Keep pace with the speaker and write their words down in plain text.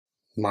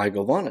Hi,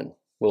 Govanen.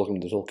 Welcome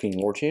to the Tolkien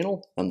Lore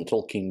Channel. I'm the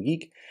Tolkien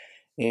Geek,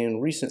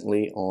 and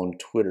recently on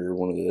Twitter,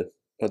 one of the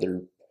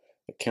other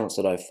accounts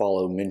that I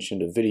follow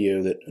mentioned a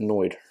video that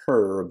annoyed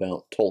her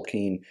about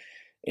Tolkien,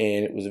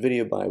 and it was a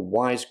video by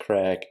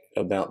Wisecrack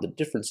about the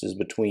differences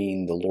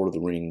between the Lord of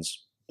the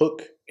Rings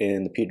book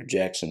and the Peter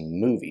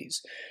Jackson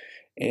movies.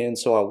 And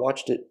so I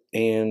watched it,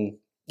 and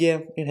yeah,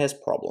 it has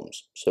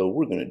problems. So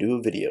we're going to do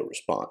a video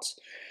response.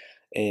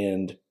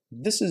 And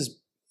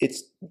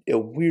it's a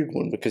weird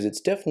one because it's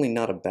definitely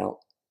not about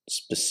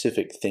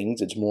specific things.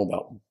 It's more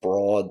about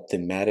broad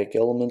thematic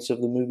elements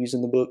of the movies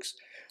and the books.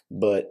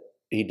 But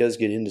he does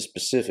get into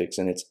specifics,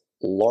 and it's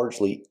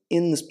largely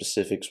in the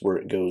specifics where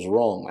it goes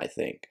wrong, I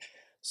think.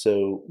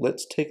 So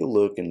let's take a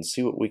look and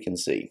see what we can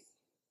see.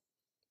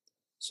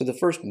 So the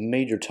first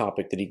major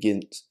topic that he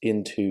gets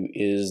into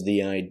is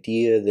the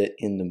idea that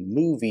in the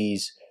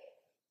movies,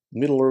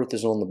 Middle-earth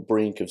is on the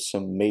brink of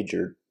some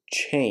major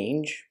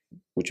change,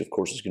 which of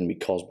course is going to be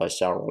caused by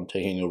Sauron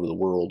taking over the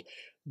world,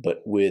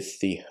 but with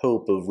the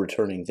hope of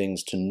returning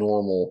things to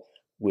normal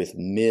with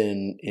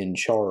men in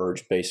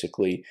charge,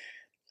 basically.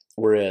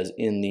 Whereas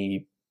in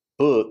the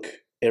book,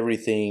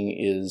 everything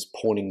is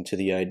pointing to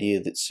the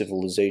idea that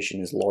civilization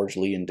is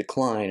largely in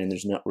decline and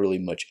there's not really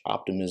much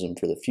optimism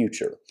for the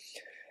future.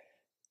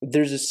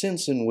 There's a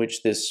sense in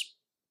which this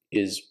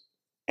is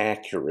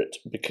accurate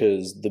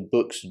because the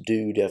books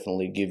do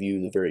definitely give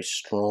you the very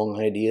strong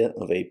idea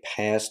of a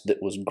past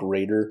that was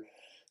greater.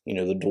 You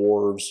know, the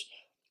dwarves,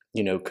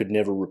 could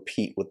never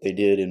repeat what they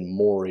did in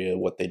Moria.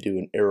 What they do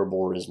in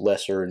Erebor is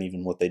lesser, and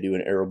even what they do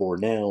in Erebor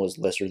now is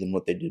lesser than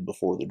what they did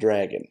before the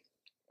dragon.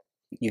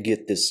 You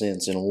get this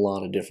sense in a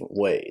lot of different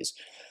ways.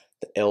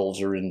 The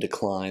elves are in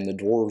decline, the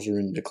dwarves are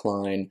in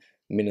decline.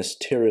 Minas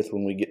Tirith,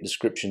 when we get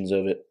descriptions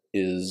of it,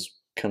 is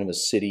kind of a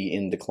city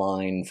in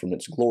decline from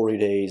its glory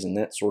days and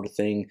that sort of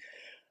thing.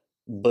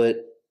 But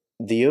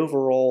the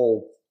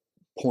overall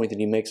point that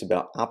he makes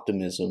about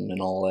optimism and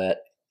all that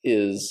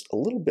is a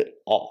little bit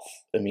off.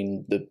 I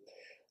mean,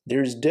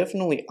 there's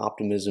definitely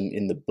optimism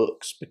in the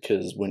books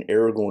because when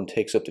Aragorn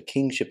takes up the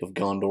kingship of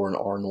Gondor and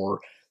Arnor,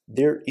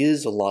 there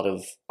is a lot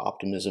of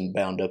optimism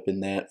bound up in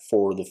that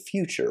for the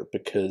future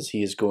because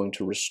he is going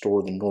to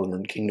restore the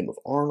northern kingdom of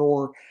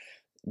Arnor.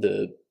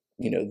 The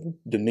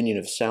dominion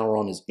of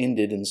Sauron is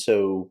ended, and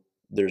so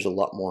there's a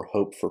lot more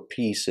hope for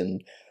peace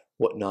and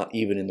whatnot,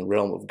 even in the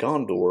realm of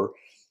Gondor.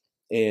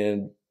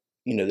 And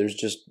there's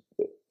just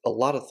a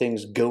lot of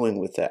things going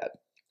with that.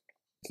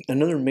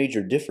 Another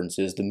major difference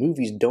is the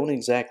movies don't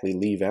exactly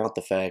leave out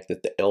the fact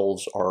that the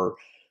elves are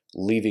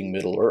leaving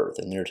Middle-earth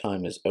and their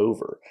time is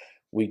over.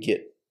 We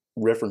get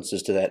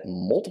references to that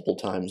multiple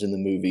times in the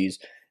movies,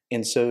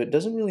 and so it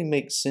doesn't really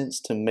make sense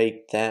to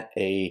make that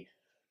a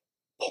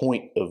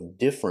point of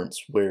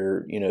difference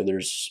where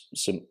there's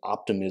some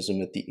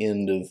optimism at the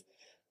end of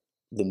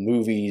the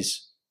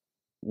movies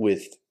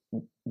with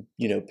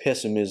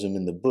pessimism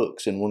in the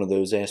books, and one of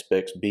those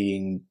aspects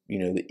being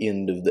the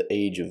end of the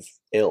age of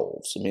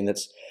elves. I mean,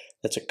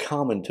 that's a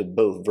common to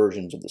both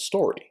versions of the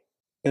story.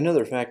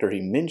 Another factor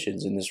he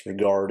mentions in this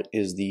regard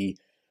is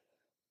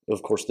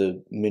of course,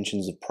 the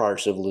mentions of prior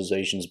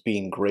civilizations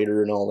being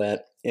greater and all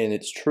that. And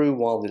it's true,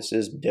 while this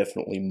is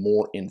definitely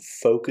more in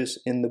focus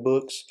in the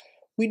books,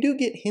 we do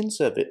get hints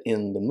of it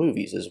in the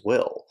movies as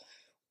well.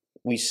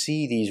 We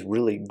see these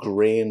really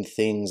grand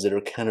things that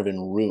are kind of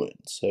in ruin.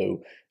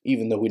 So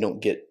even though we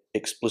don't get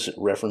explicit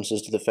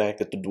references to the fact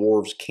that the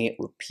dwarves can't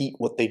repeat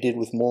what they did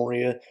with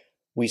Moria,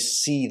 we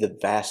see the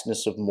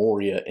vastness of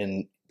Moria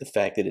and the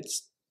fact that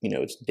it's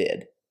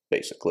dead,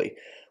 basically.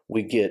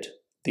 We get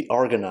the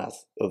Argonath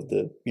of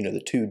the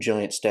two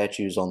giant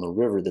statues on the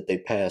river that they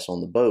pass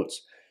on the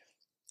boats,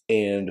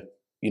 and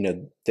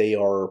they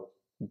are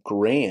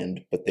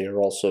grand, but they are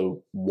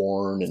also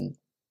worn and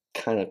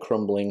kind of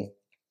crumbling.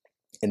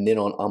 And then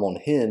on Amon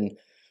Hen,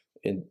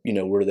 and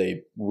where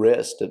they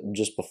rest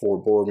just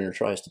before Boromir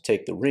tries to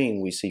take the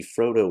ring, we see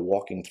Frodo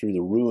walking through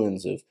the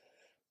ruins of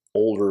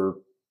older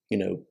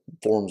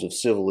forms of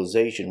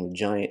civilization with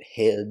giant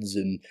heads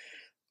and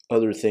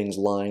other things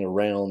lying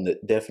around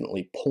that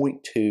definitely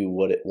point to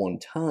what at one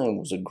time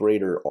was a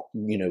greater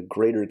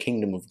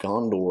kingdom of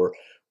Gondor,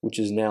 which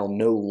is now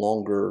no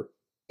longer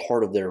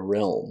part of their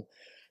realm.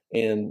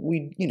 And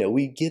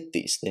we get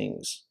these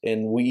things,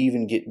 and we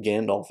even get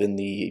Gandalf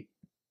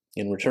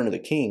in Return of the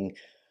King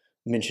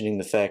mentioning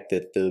the fact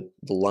that the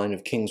line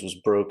of kings was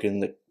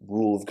broken, that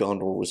rule of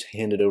Gondor was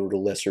handed over to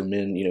lesser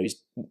men.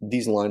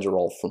 These lines are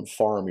all from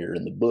Faramir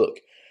in the book.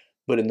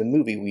 But in the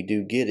movie, we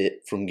do get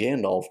it from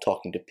Gandalf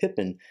talking to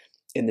Pippin,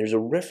 and there's a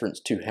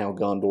reference to how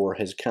Gondor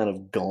has kind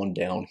of gone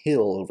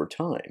downhill over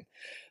time.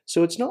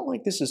 So it's not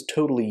like this is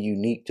totally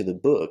unique to the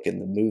book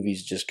and the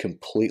movies just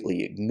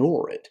completely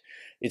ignore it.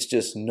 It's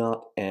just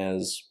not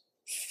as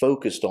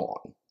focused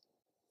on.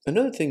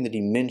 Another thing that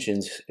he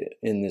mentions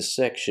in this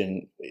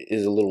section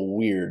is a little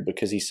weird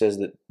because he says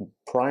that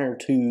prior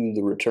to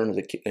the return of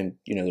the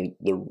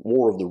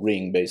War of the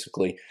Ring,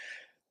 basically,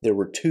 there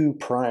were two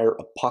prior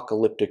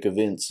apocalyptic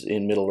events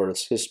in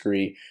Middle-earth's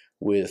history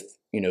with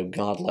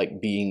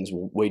godlike beings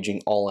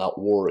waging all-out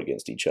war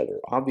against each other.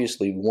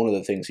 Obviously, one of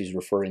the things he's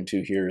referring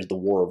to here is the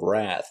War of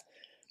Wrath,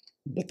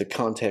 but the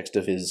context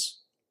of his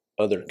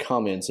other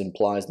comments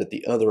implies that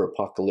the other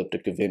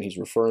apocalyptic event he's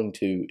referring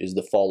to is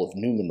the fall of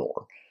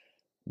Numenor.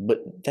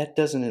 But that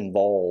doesn't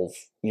involve,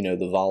 the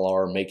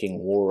Valar making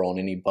war on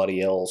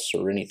anybody else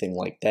or anything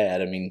like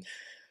that. I mean,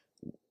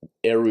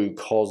 Eru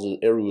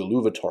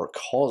Ilúvatar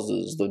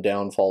causes the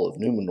downfall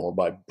of Numenor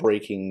by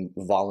breaking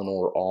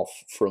Valinor off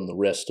from the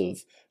rest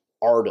of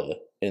Arda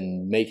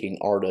and making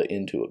Arda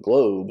into a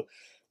globe.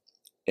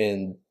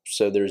 And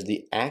so there's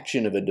the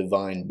action of a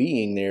divine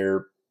being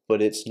there,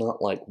 but it's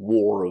not like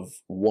war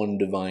of one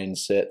divine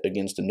set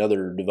against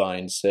another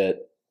divine set,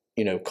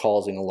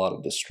 causing a lot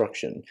of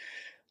destruction.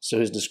 So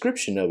his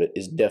description of it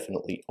is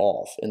definitely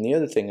off. And the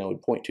other thing I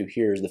would point to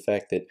here is the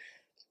fact that,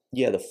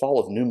 yeah, the fall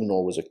of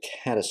Numenor was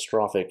a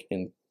catastrophic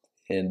and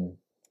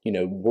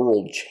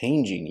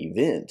world-changing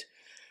event,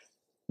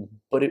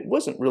 but it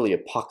wasn't really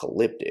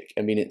apocalyptic.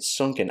 I mean, it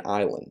sunk an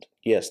island.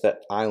 Yes,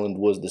 that island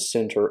was the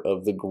center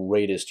of the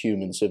greatest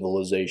human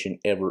civilization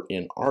ever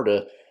in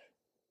Arda,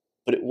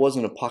 but it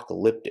wasn't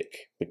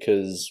apocalyptic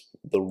because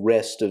the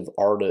rest of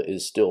Arda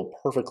is still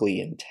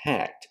perfectly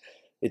intact.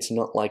 It's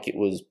not like it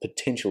was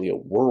potentially a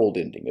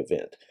world-ending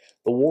event.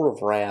 The War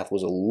of Wrath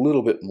was a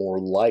little bit more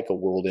like a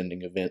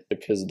world-ending event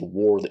because the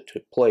war that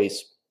took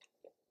place,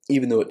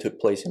 even though it took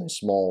place in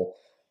a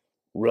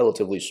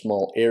relatively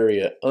small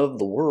area of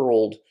the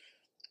world,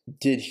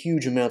 did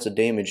huge amounts of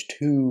damage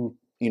to,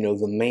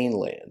 the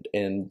mainland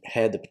and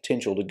had the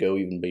potential to go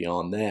even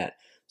beyond that.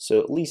 So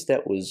at least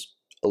that was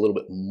a little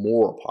bit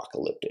more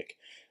apocalyptic.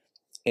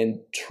 And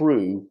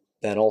true,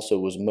 that also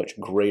was much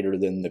greater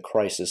than the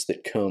crisis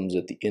that comes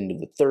at the end of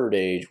the Third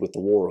Age with the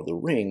War of the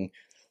Ring.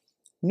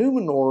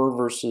 Numenor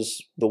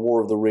versus the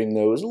War of the Ring,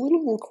 though, is a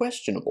little more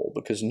questionable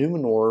because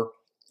Numenor,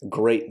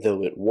 great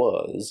though it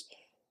was,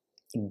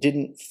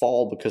 didn't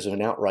fall because of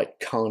an outright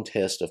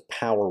contest of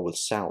power with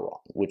Sauron,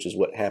 which is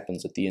what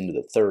happens at the end of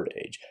the Third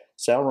Age.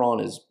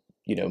 Sauron is,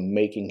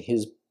 making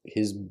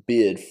his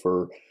bid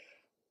for,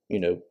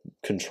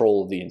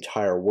 control of the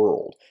entire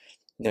world.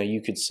 Now,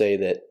 you could say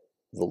that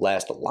the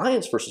Last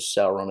Alliance versus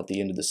Sauron at the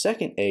end of the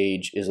Second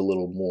Age is a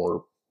little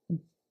more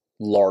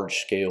large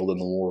scale than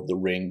the War of the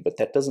Ring, but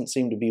that doesn't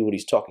seem to be what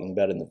he's talking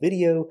about in the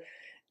video,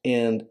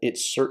 and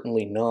it's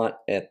certainly not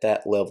at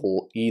that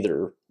level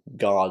either,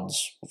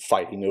 gods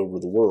fighting over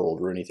the world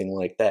or anything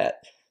like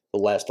that. The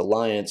Last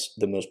Alliance,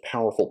 the most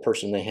powerful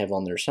person they have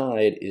on their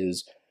side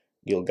is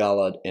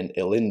Gil-galad and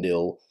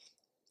Elendil,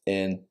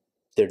 and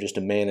they're just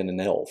a man and an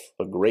elf.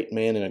 A great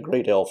man and a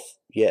great elf,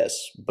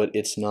 yes, but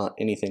it's not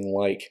anything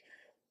like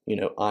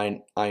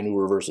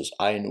Ainur versus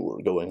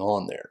Ainur going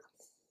on there.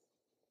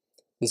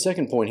 The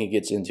second point he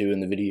gets into in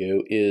the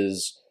video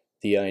is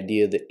the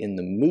idea that in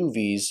the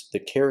movies, the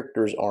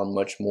characters are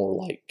much more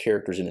like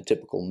characters in a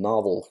typical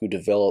novel who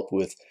develop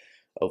with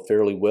a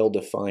fairly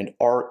well-defined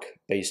arc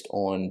based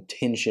on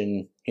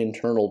tension,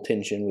 internal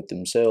tension with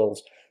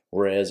themselves,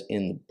 whereas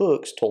in the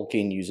books,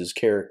 Tolkien uses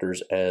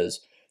characters as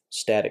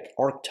static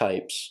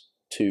archetypes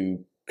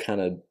to kind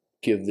of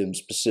give them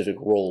specific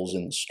roles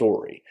in the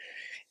story.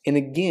 And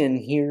again,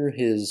 here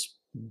his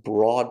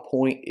broad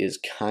point is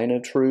kind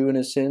of true in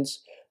a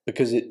sense,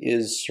 because it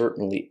is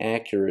certainly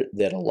accurate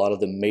that a lot of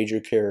the major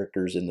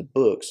characters in the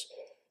books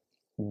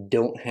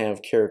don't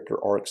have character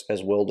arcs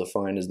as well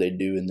defined as they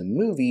do in the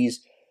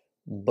movies,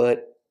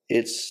 but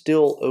it's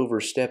still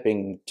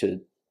overstepping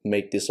to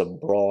make this a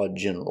broad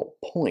general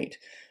point.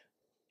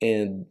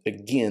 And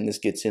again, this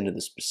gets into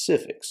the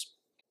specifics.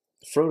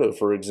 Frodo,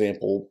 for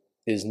example,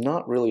 is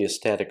not really a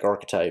static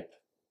archetype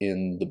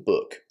in the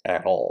book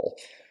at all.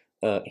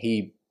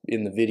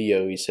 In the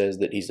video, he says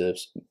that he's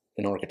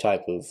an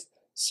archetype of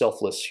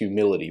selfless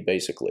humility,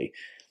 basically.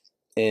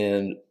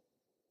 And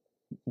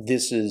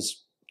this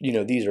is,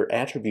 these are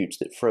attributes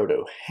that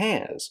Frodo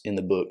has in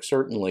the book,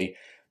 certainly.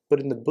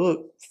 But in the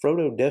book,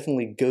 Frodo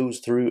definitely goes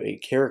through a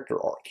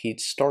character arc. He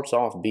starts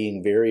off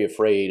being very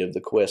afraid of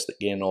the quest that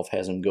Gandalf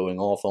has him going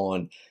off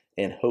on,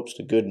 and hopes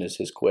to goodness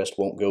his quest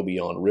won't go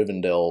beyond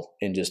Rivendell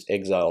and just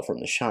exile from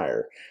the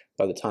Shire.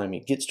 By the time he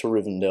gets to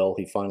Rivendell,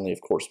 he finally,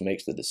 of course,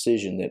 makes the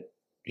decision that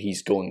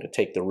he's going to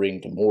take the ring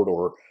to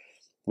Mordor,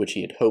 which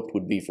he had hoped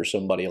would be for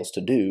somebody else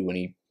to do when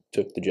he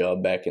took the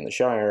job back in the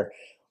Shire.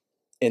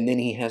 And then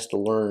he has to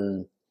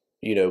learn,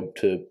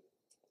 to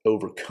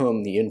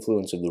overcome the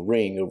influence of the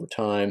ring over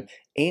time,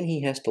 and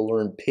he has to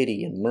learn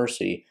pity and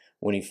mercy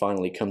when he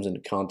finally comes into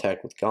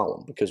contact with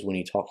Gollum, because when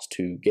he talks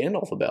to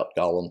Gandalf about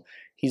Gollum,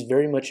 he's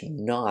very much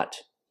not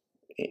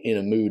in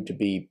a mood to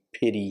be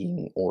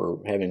pitying or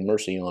having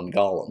mercy on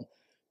Gollum.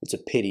 It's a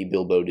pity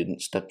Bilbo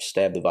didn't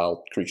stab the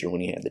vile creature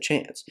when he had the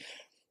chance.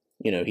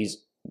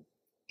 He's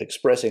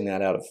expressing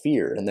that out of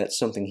fear, and that's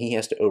something he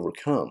has to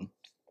overcome.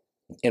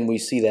 And we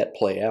see that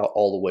play out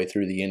all the way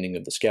through the ending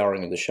of The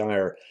Scouring of the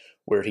Shire,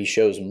 where he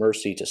shows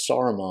mercy to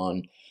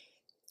Saruman,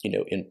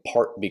 in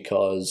part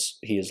because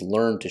he has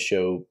learned to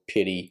show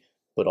pity,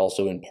 but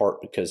also in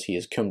part because he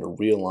has come to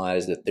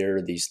realize that there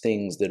are these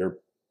things that are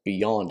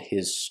beyond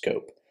his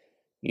scope.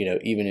 you know,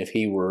 even if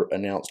he were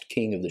announced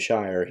king of the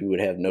Shire, he would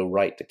have no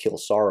right to kill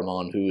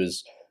Saruman, who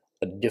is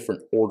a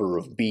different order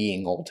of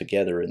being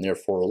altogether and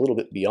therefore a little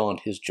bit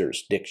beyond his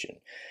jurisdiction.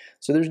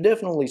 So there's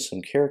definitely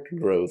some character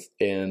growth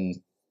and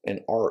an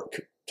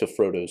arc to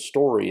Frodo's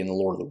story in The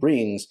Lord of the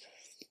Rings.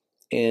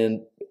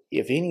 And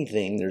if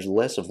anything, there's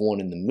less of one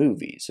in the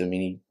movies. I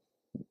mean,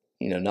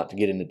 you know, not to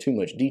get into too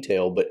much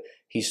detail, but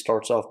he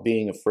starts off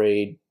being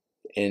afraid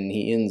and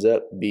he ends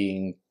up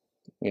being,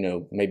 you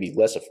know, maybe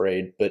less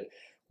afraid, but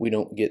we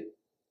don't get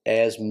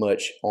as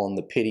much on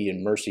the pity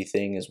and mercy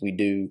thing as we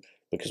do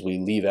because we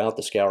leave out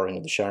the scouring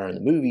of the Shire in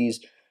the movies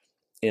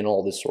and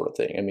all this sort of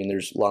thing. I mean,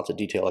 there's lots of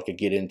detail I could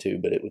get into,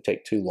 but it would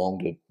take too long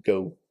to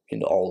go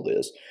into all of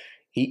this.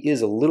 He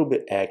is a little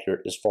bit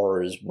accurate as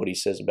far as what he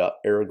says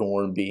about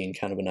Aragorn being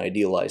kind of an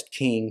idealized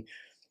king,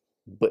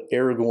 but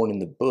Aragorn in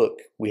the book,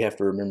 we have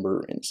to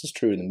remember, and this is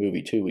true in the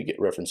movie too, we get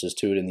references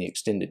to it in the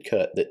extended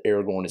cut, that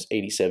Aragorn is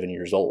 87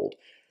 years old.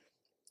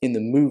 In the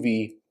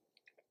movie,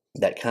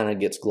 that kind of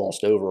gets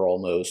glossed over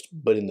almost,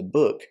 but in the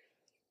book,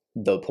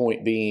 the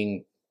point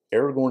being,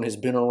 Aragorn has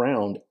been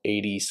around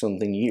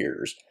 80-something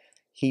years.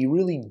 He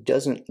really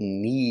doesn't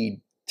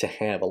need to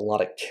have a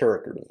lot of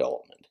character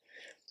development.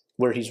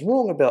 Where he's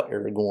wrong about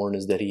Aragorn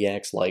is that he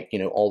acts like, you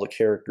know, all the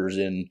characters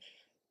in,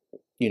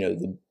 you know,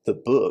 the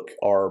book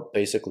are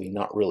basically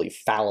not really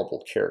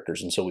fallible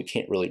characters, and so we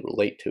can't really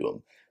relate to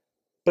them.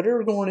 But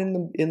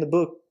Aragorn in the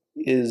book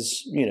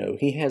is, you know,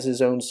 he has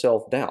his own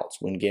self-doubts.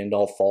 When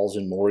Gandalf falls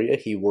in Moria,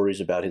 he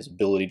worries about his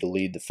ability to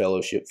lead the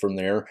Fellowship from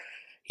there.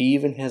 He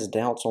even has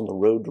doubts on the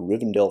road to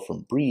Rivendell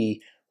from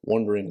Bree,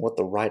 wondering what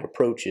the right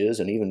approach is,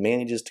 and even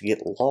manages to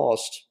get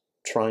lost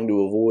trying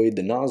to avoid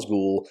the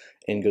Nazgul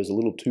and goes a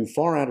little too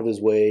far out of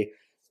his way,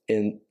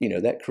 and, you know,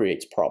 that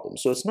creates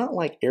problems. So it's not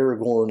like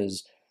Aragorn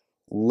is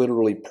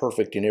literally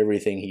perfect in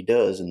everything he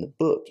does in the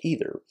book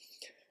either.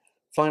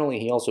 Finally,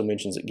 he also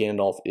mentions that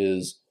Gandalf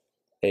is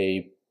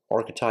a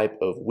archetype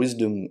of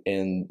wisdom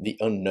and the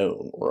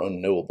unknown or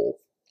unknowable.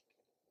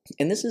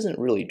 And this isn't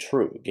really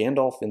true.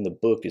 Gandalf in the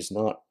book is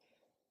not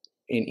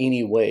in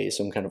any way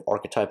some kind of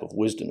archetype of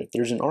wisdom. If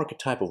there's an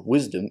archetype of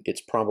wisdom,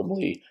 it's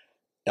probably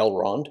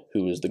Elrond,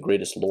 who is the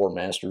greatest lore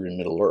master in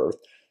Middle-earth,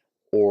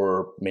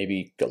 or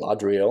maybe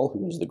Galadriel,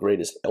 who is the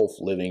greatest elf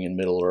living in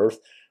Middle-earth,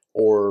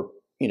 or,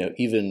 you know,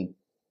 even,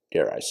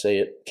 dare I say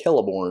it,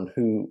 Celeborn,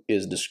 who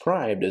is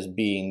described as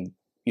being,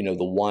 you know,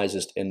 the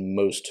wisest and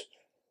most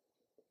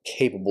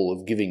capable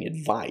of giving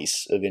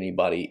advice of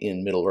anybody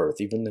in Middle-earth,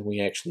 even though we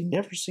actually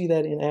never see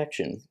that in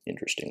action,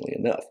 interestingly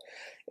enough.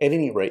 At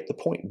any rate, the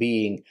point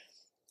being,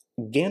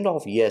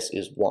 Gandalf, yes,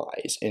 is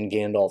wise, and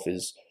Gandalf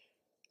is,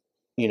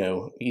 you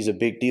know, he's a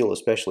big deal,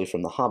 especially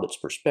from the Hobbit's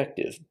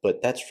perspective,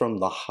 but that's from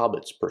the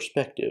Hobbit's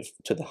perspective.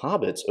 To the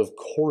Hobbits, of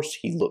course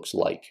he looks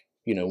like,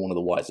 you know, one of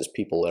the wisest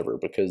people ever,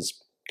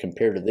 because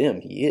compared to them,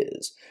 he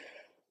is.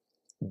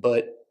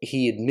 But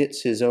he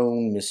admits his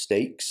own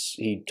mistakes.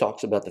 He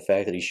talks about the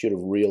fact that he should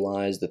have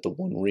realized that the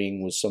One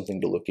Ring was something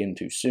to look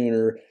into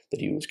sooner,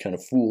 that he was kind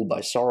of fooled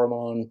by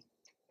Saruman,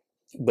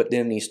 but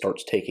then he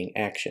starts taking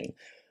action.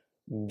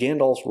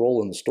 Gandalf's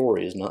role in the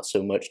story is not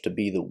so much to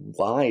be the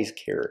wise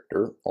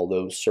character,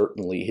 although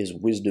certainly his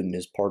wisdom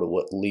is part of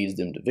what leads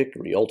them to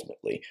victory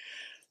ultimately,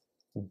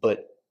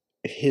 but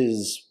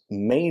his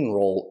main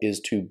role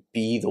is to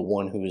be the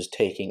one who is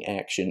taking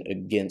action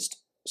against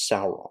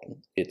Sauron.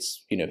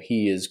 It's, you know,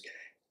 he is,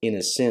 in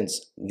a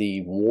sense,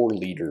 the war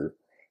leader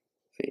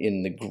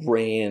in the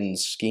grand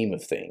scheme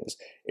of things.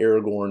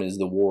 Aragorn is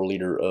the war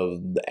leader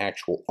of the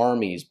actual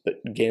armies,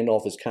 but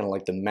Gandalf is kind of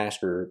like the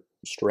master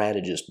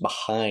strategist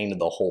behind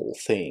the whole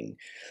thing.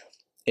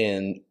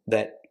 And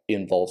that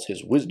involves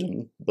his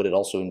wisdom, but it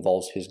also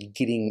involves his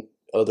getting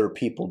other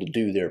people to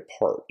do their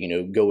part, you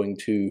know, going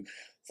to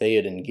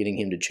Theoden, getting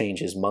him to change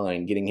his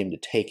mind, getting him to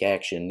take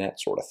action, that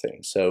sort of thing.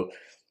 So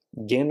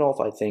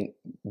Gandalf, I think,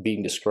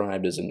 being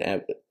described as an,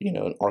 you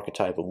know, an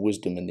archetype of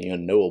wisdom and the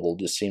unknowable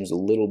just seems a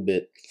little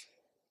bit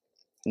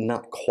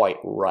not quite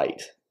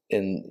right.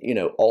 And, you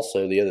know,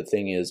 also the other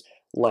thing is,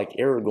 like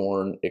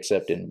Aragorn,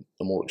 except in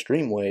a more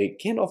extreme way,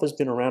 Gandalf has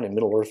been around in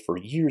Middle-earth for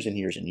years and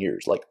years and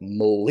years, like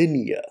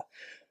millennia.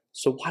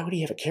 So why would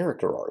he have a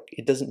character arc?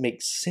 It doesn't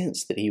make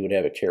sense that he would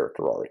have a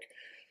character arc.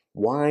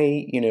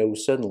 Why, you know,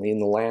 suddenly in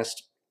the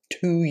last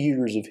 2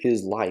 years of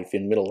his life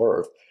in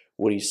Middle-earth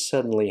would he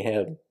suddenly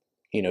have,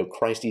 you know,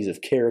 crises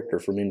of character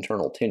from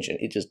internal tension?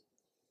 It just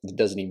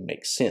doesn't even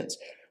make sense,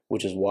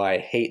 which is why I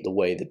hate the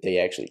way that they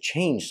actually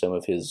changed some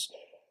of his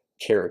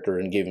character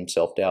and gave him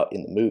self-doubt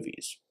in the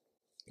movies.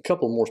 A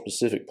couple more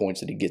specific points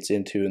that he gets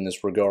into in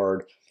this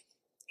regard.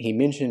 He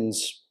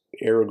mentions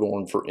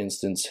Aragorn, for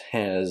instance,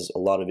 has a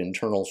lot of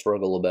internal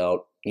struggle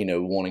about, you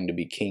know, wanting to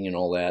be king and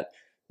all that.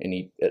 And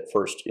he, at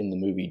first in the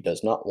movie,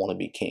 does not want to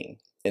be king.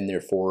 And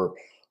therefore,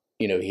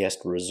 you know, he has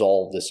to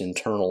resolve this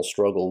internal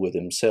struggle with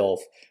himself.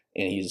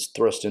 And he's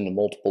thrust into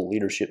multiple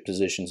leadership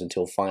positions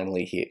until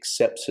finally he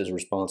accepts his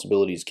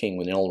responsibility as king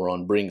when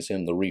Elrond brings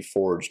him the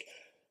reforged,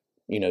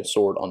 you know,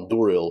 sword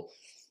Andúril.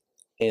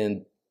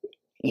 And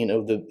you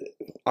know,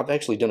 I've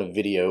actually done a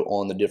video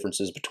on the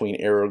differences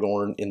between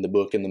Aragorn in the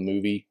book and the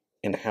movie,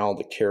 and how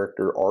the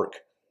character arc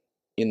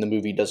in the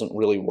movie doesn't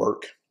really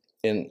work.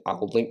 And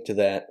I'll link to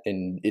that,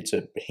 and it's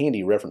a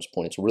handy reference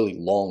point. It's a really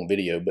long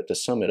video, but to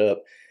sum it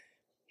up,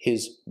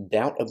 his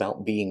doubt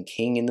about being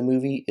king in the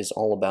movie is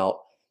all about,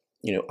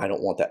 you know, I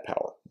don't want that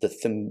power. The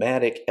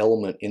thematic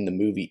element in the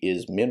movie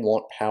is men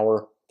want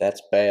power,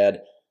 that's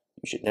bad,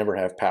 you should never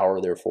have power,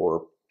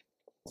 therefore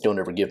don't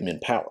ever give men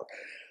power.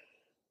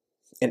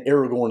 And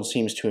Aragorn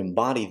seems to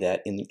embody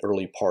that in the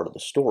early part of the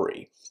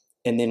story.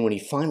 And then when he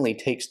finally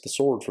takes the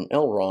sword from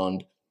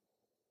Elrond,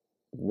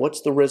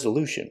 what's the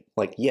resolution?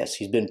 Like, yes,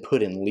 he's been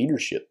put in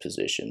leadership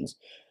positions,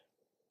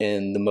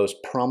 and the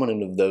most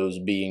prominent of those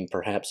being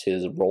perhaps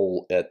his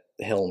role at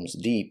Helm's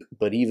Deep,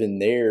 but even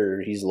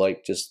there, he's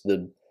like just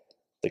the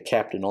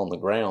captain on the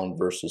ground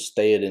versus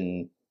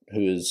Theoden,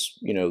 who is,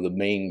 you know, the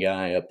main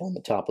guy up on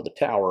the top of the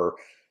tower.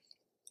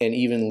 And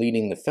even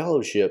leading the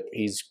Fellowship,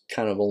 he's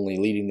kind of only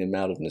leading them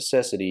out of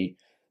necessity,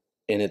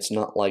 and it's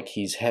not like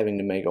he's having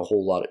to make a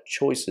whole lot of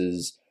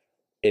choices.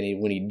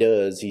 And when he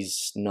does,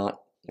 he's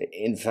not,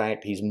 in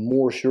fact, he's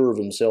more sure of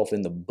himself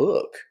in the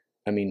book,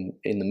 I mean,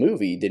 in the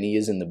movie, than he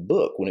is in the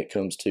book when it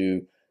comes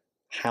to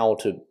how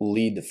to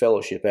lead the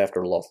Fellowship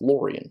after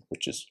Lothlorien,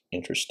 which is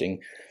interesting.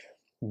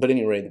 But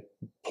anyway,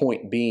 the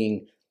point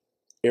being,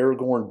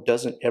 Aragorn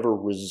doesn't ever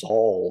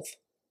resolve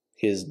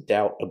his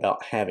doubt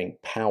about having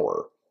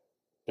power,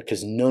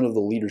 because none of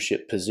the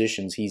leadership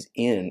positions he's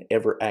in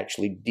ever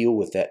actually deal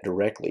with that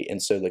directly.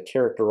 And so the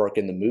character arc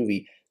in the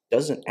movie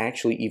doesn't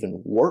actually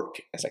even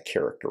work as a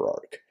character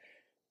arc.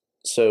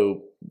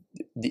 So,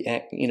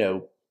 you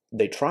know,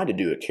 they try to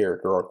do a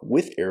character arc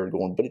with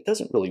Aragorn, but it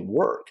doesn't really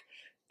work.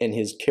 And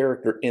his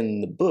character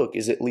in the book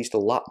is at least a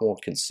lot more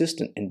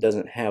consistent and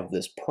doesn't have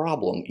this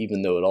problem,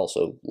 even though it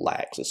also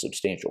lacks a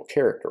substantial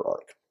character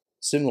arc.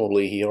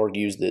 Similarly, he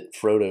argues that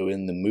Frodo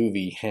in the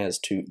movie has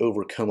to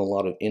overcome a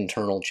lot of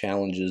internal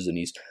challenges, and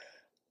he's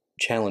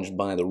challenged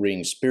by the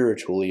ring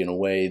spiritually in a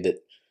way that,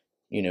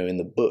 you know, in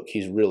the book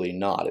he's really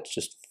not. It's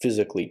just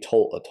physically a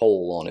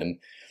toll on him.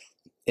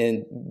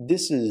 And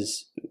this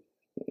is,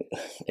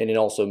 and it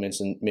also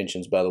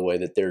mentions, by the way,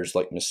 that there's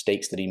like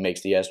mistakes that he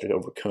makes he has to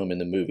overcome in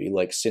the movie,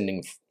 like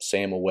sending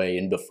Sam away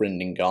and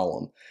befriending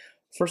Gollum.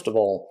 First of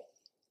all,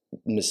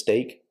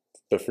 mistake,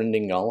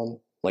 befriending Gollum,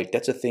 like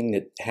that's a thing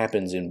that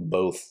happens in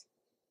both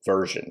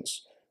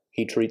versions.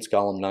 He treats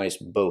Gollum nice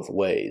both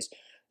ways.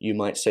 You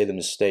might say the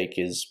mistake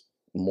is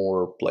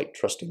more like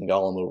trusting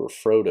Gollum over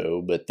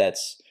Frodo, but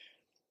that's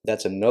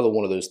another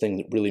one of those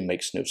things that really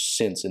makes no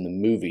sense in the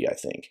movie, I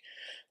think.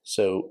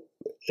 So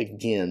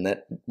again,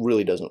 that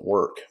really doesn't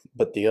work.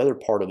 But the other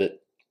part of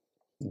it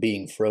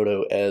being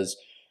Frodo as,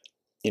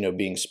 you know,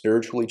 being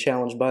spiritually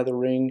challenged by the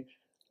ring,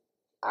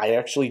 I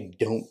actually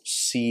don't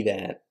see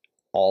that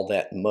all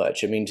that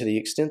much. I mean, to the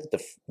extent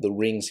that the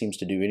ring seems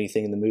to do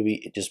anything in the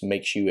movie, it just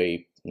makes you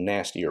a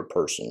nastier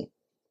person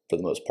for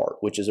the most part,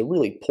 which is a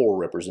really poor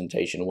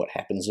representation of what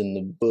happens in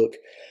the book.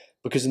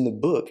 Because in the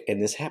book,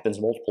 and this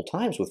happens multiple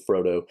times with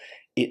Frodo,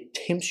 it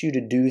tempts you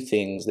to do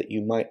things that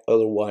you might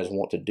otherwise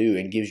want to do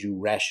and gives you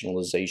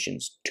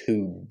rationalizations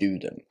to do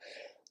them.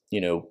 You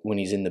know, when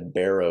he's in the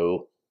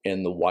barrow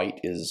and the White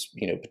is,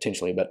 you know,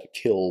 potentially about to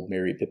kill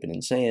Merry, Pippin,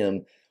 and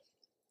Sam,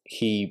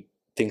 he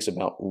thinks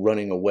about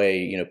running away,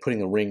 you know, putting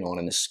the ring on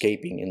and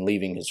escaping and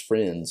leaving his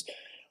friends.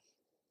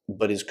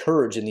 But his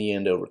courage in the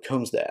end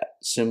overcomes that.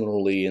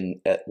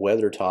 Similarly, at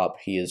Weathertop,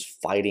 he is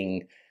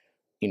fighting,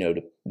 you know,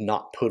 to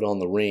not put on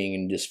the ring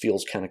and just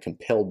feels kind of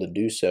compelled to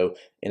do so.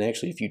 And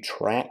actually, if you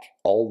track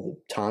all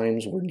the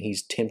times when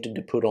he's tempted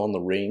to put on the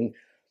ring,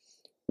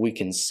 we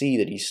can see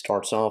that he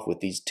starts off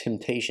with these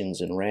temptations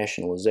and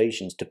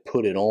rationalizations to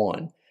put it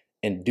on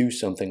and do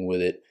something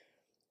with it.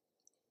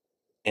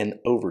 And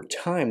over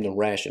time, the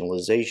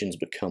rationalizations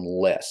become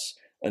less,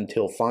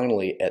 until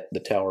finally at the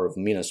Tower of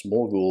Minas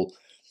Morgul,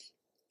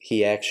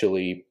 he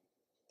actually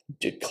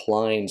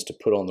declines to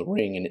put on the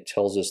ring, and it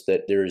tells us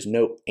that there is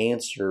no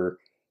answer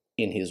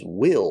in his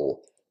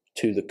will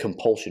to the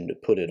compulsion to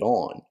put it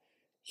on.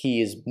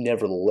 He is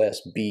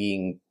nevertheless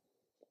being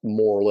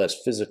more or less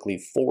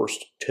physically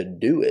forced to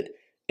do it,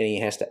 and he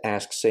has to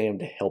ask Sam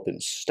to help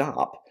him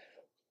stop.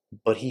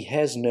 But he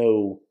has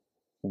no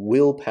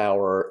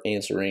willpower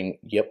answering,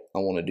 yep, I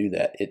want to do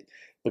that.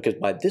 Because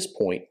by this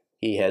point,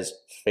 he has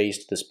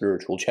faced the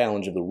spiritual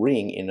challenge of the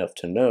ring enough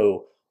to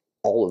know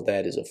all of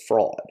that is a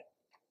fraud.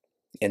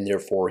 And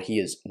therefore, he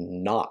is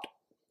not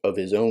of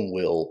his own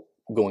will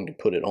going to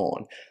put it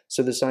on.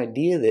 So this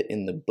idea that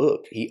in the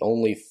book, he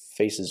only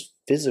faces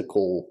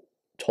physical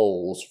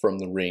tolls from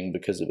the ring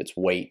because of its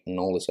weight and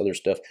all this other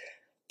stuff,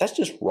 that's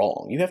just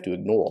wrong. You have to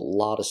ignore a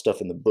lot of stuff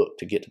in the book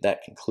to get to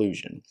that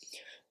conclusion.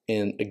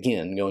 And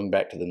again, going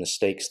back to the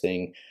mistakes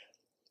thing,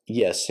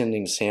 yes,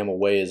 sending Sam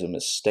away is a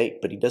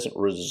mistake, but he doesn't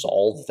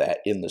resolve that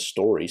in the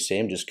story.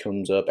 Sam just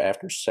comes up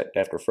after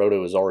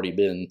Frodo has already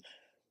been,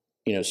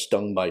 you know,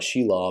 stung by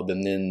Shelob,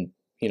 and then,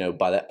 you know,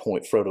 by that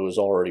point, Frodo has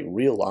already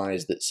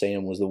realized that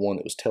Sam was the one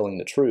that was telling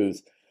the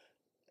truth.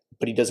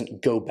 but he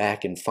doesn't go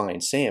back and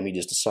find Sam. He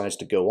just decides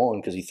to go on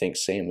because he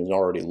thinks Sam is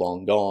already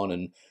long gone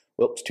and,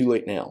 well, it's too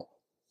late now.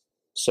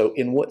 So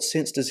in what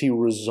sense does he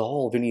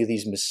resolve any of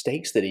these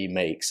mistakes that he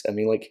makes? I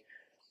mean, like,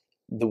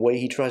 the way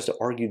he tries to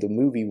argue the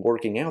movie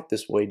working out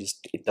this way,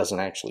 just it doesn't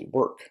actually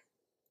work.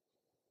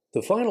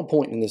 The final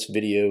point in this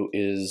video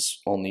is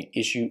on the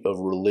issue of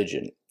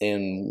religion.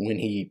 And when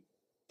he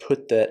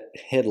put that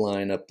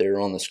headline up there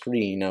on the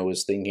screen, I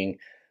was thinking,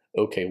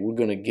 okay, we're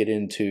going to get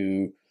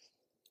into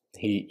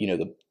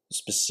the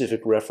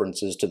specific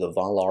references to the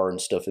Valar and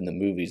stuff in the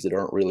movies that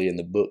aren't really in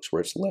the books,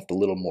 where it's left a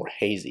little more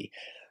hazy.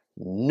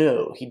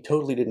 No, he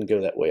totally didn't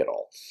go that way at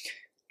all.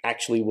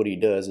 Actually, what he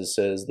does is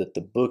says that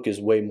the book is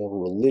way more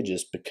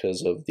religious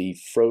because of the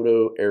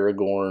Frodo,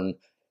 Aragorn,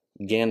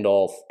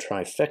 Gandalf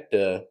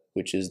trifecta,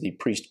 which is the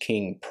priest,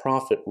 king,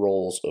 prophet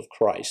roles of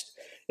Christ.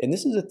 And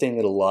this is a thing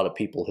that a lot of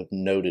people have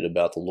noted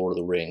about the Lord of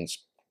the Rings.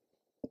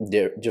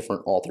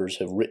 Different authors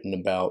have written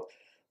about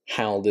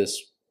how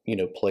this,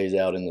 plays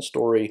out in the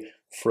story.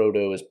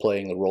 Frodo is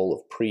playing the role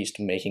of priest,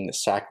 making the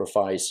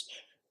sacrifice.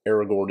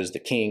 Aragorn is the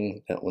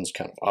king. That one's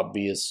kind of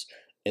obvious.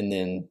 And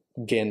then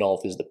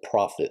Gandalf is the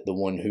prophet, the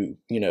one who,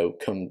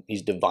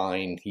 he's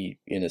divine,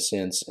 in a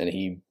sense, and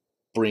he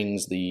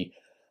brings the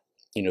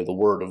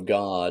word of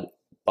God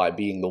by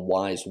being the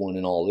wise one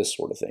and all this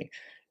sort of thing.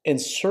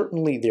 And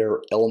certainly there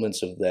are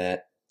elements of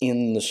that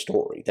in the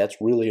story. That's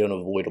really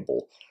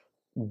unavoidable.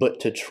 But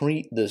to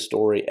treat the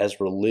story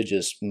as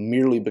religious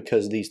merely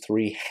because these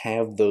three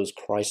have those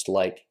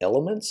Christ-like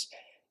elements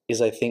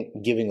is, I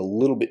think, giving a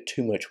little bit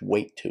too much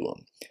weight to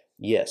them.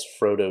 Yes,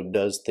 Frodo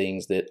does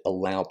things that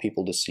allow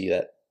people to see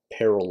that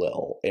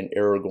parallel, and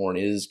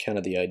Aragorn is kind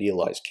of the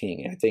idealized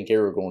king. I think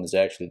Aragorn is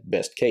actually the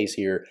best case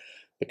here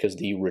because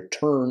the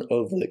return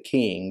of the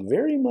king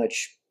very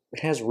much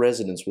has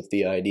resonance with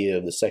the idea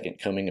of the second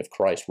coming of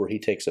Christ, where he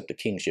takes up the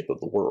kingship of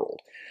the world.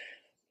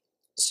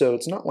 So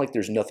it's not like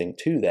there's nothing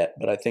to that,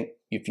 but I think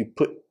if you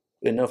put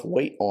enough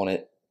weight on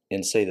it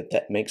and say that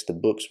that makes the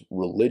books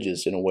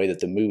religious in a way that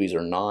the movies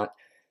are not,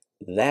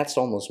 that's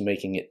almost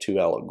making it too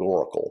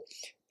allegorical.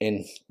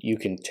 And you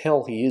can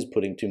tell he is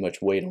putting too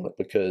much weight on it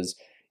because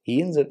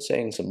he ends up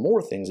saying some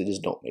more things that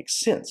just don't make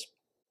sense.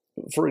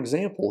 For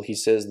example, he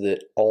says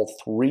that all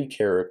three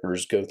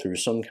characters go through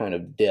some kind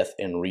of death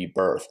and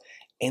rebirth.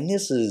 And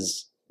this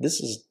is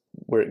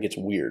where it gets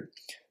weird.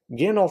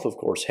 Gandalf, of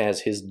course,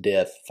 has his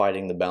death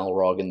fighting the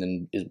Balrog and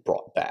then is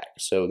brought back.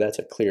 So that's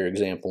a clear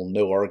example,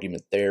 no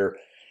argument there.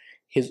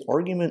 His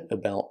argument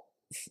about,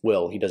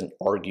 well, he doesn't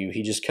argue,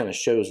 he just kind of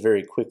shows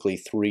very quickly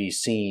three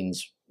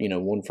scenes,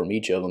 one from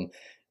each of them.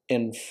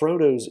 And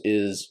Frodo's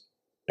is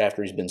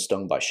after he's been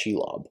stung by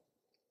Shelob.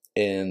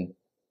 And,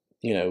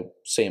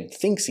 Sam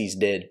thinks he's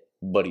dead,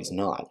 but he's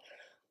not.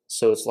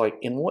 So it's like,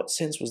 in what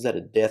sense was that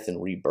a death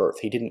and rebirth?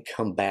 He didn't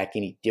come back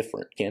any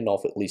different.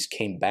 Gandalf at least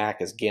came back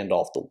as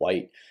Gandalf the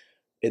White,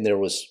 and there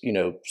was,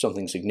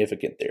 something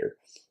significant there.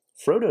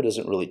 Frodo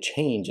doesn't really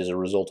change as a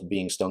result of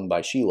being stung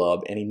by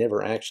Shelob, and he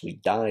never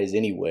actually dies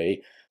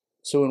anyway.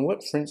 So in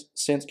what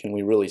sense can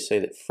we really say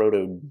that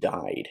Frodo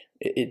died?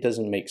 It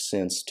doesn't make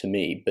sense to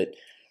me, but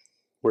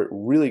where it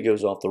really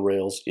goes off the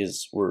rails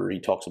is where he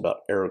talks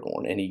about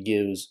Aragorn, and he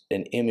gives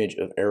an image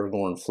of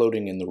Aragorn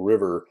floating in the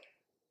river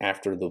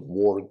after the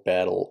warg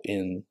battle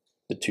in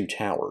the Two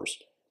Towers.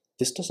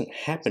 This doesn't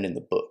happen in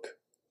the book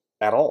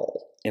at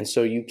all. And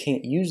so you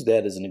can't use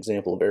that as an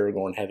example of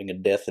Aragorn having a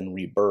death and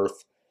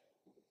rebirth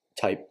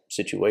type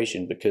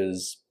situation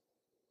because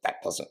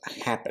that doesn't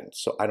happen.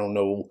 So I don't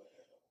know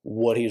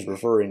what he's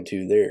referring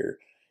to there.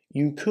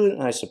 You could,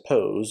 I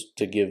suppose,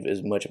 to give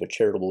as much of a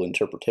charitable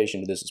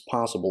interpretation to this as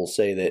possible,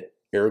 say that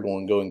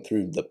Aragorn going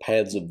through the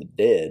paths of the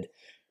dead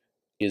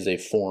is a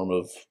form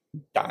of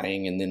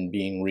dying and then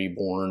being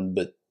reborn,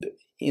 but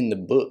in the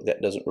book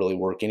that doesn't really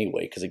work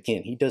anyway, because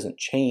again, he doesn't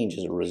change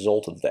as a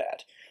result of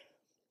that.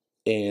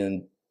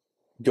 And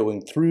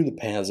going through the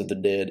paths of the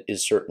dead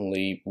is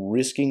certainly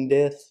risking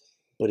death,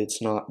 but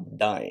it's not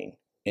dying,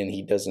 and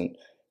he doesn't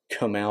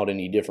come out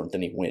any different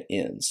than he went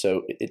in,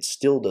 so it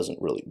still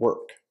doesn't really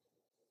work.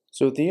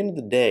 So at the end of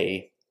the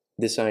day,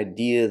 this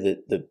idea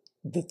that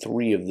the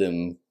three of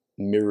them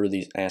mirror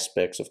these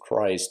aspects of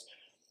Christ,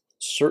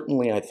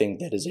 certainly I think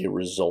that is a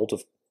result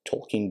of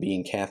Tolkien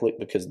being Catholic,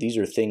 because these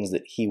are things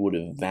that he would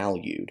have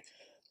valued.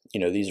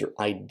 These are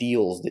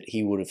ideals that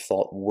he would have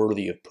thought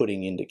worthy of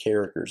putting into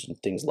characters and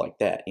things like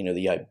that.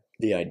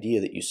 The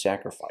idea that you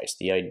sacrifice,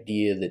 the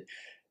idea that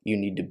you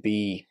need to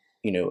be,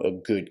 a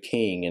good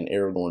king, and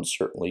Aragorn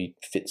certainly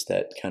fits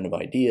that kind of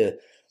idea.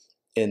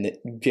 And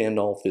that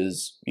Gandalf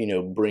is,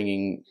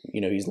 bringing,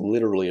 he's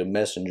literally a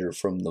messenger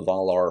from the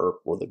Valar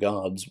or the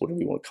gods, whatever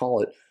you want to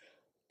call it,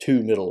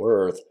 to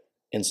Middle-earth.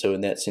 And so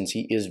in that sense,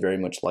 he is very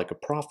much like a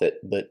prophet.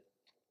 But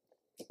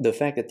the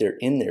fact that they're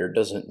in there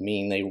doesn't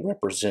mean they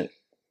represent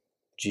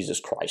Jesus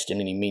Christ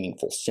in any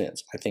meaningful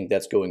sense. I think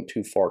that's going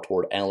too far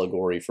toward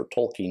allegory for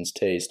Tolkien's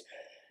taste.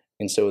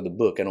 And so in the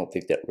book, I don't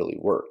think that really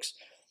works.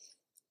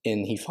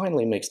 And he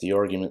finally makes the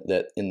argument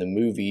that in the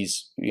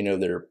movies,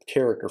 their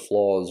character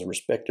flaws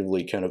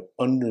respectively kind of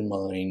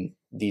undermine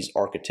these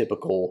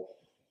archetypical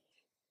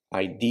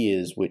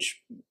ideas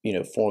which,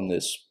 form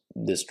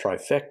this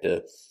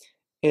trifecta.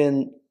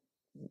 And,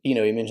 he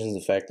mentions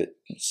the fact that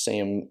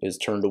Sam is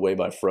turned away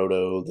by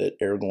Frodo, that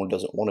Aragorn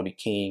doesn't want to be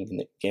king, and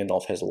that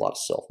Gandalf has a lot of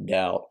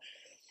self-doubt.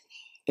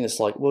 And it's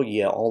like, well,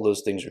 yeah, all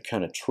those things are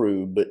kind of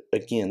true, but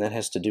again, that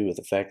has to do with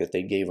the fact that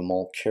they gave them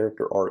all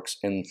character arcs.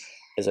 And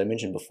as I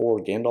mentioned before,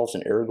 Gandalf's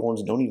and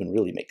Aragorn's don't even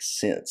really make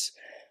sense.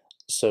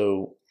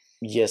 So,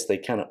 yes, they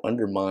kind of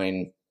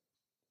undermine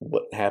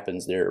what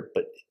happens there,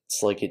 but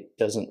it's like it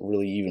doesn't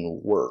really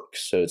even work.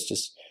 So it's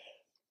just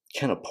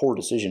kind of poor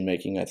decision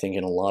making, I think,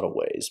 in a lot of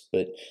ways.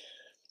 But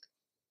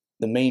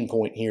the main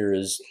point here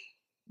is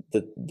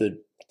the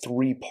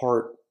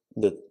three-part,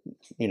 the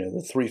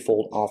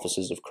threefold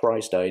offices of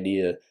Christ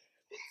idea.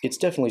 It's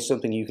definitely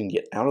something you can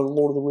get out of the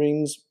Lord of the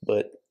Rings,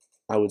 but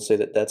I would say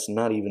that that's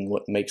not even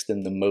what makes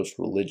them the most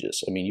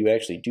religious. I mean, you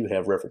actually do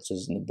have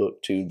references in the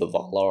book to the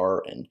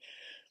Valar and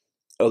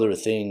other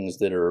things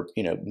that are,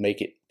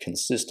 make it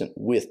consistent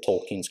with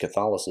Tolkien's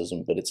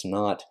Catholicism, but it's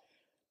not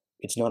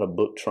a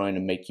book trying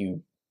to make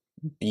you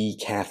be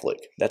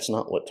Catholic. That's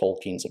not what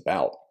Tolkien's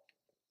about.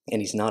 And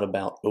he's not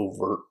about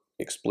overt,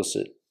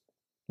 explicit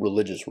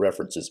religious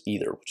references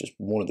either, which is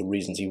one of the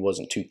reasons he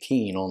wasn't too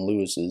keen on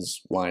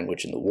Lewis's Lion,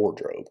 Witch, and the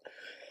Wardrobe.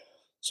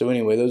 So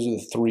anyway, those are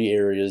the three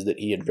areas that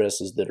he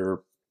addresses that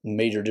are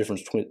major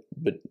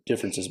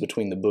differences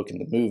between the book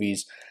and the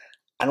movies.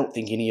 I don't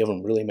think any of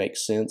them really make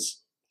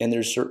sense. And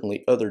there's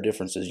certainly other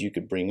differences you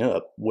could bring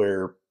up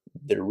where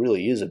there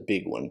really is a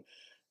big one.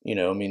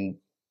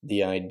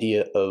 The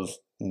idea of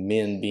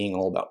men being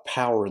all about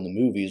power in the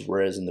movies,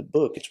 whereas in the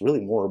book, it's really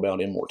more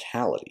about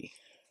immortality.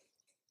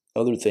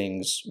 Other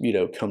things,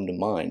 come to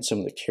mind. Some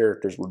of the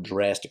characters were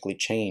drastically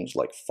changed,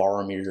 like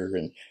Faramir,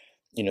 and,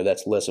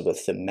 that's less of a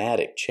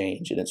thematic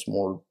change, and it's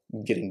more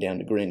getting down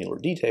to granular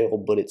detail,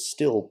 but it's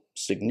still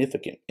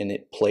significant, and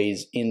it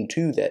plays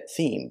into that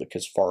theme,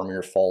 because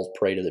Faramir falls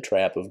prey to the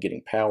trap of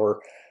getting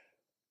power,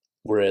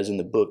 whereas in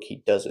the book,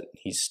 he doesn't.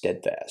 He's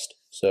steadfast.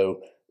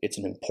 So it's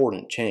an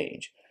important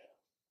change.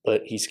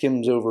 But he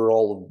skims over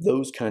all of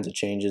those kinds of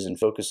changes and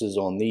focuses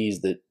on these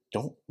that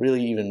don't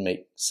really even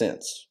make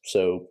sense.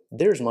 So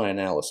there's my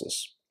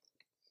analysis.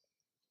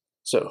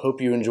 So hope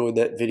you enjoyed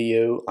that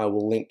video. I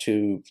will link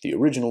to the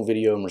original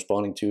video I'm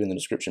responding to in the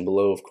description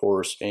below, of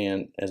course,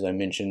 and as I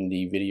mentioned,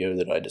 the video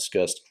that I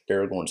discussed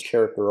Aragorn's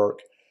character arc,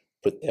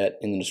 put that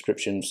in the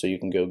description so you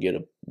can go get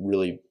a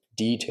really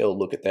detailed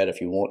look at that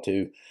if you want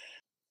to.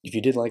 If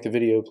you did like the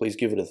video, please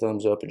give it a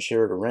thumbs up and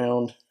share it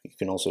around. You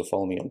can also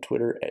follow me on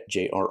Twitter at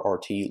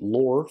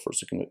JRRTLore for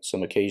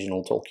some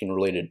occasional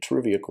Tolkien-related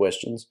trivia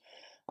questions.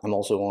 I'm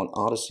also on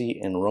Odyssey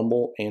and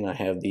Rumble, and I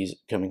have these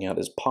coming out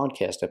as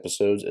podcast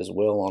episodes as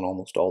well on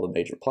almost all the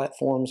major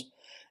platforms.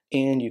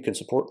 And you can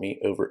support me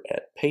over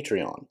at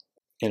Patreon.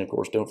 And of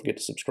course, don't forget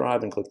to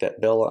subscribe and click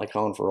that bell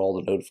icon for all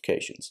the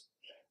notifications.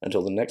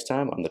 Until the next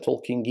time, I'm the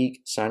Tolkien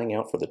Geek, signing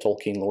out for the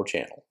Tolkien Lore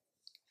channel.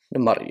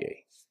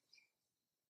 Namaste.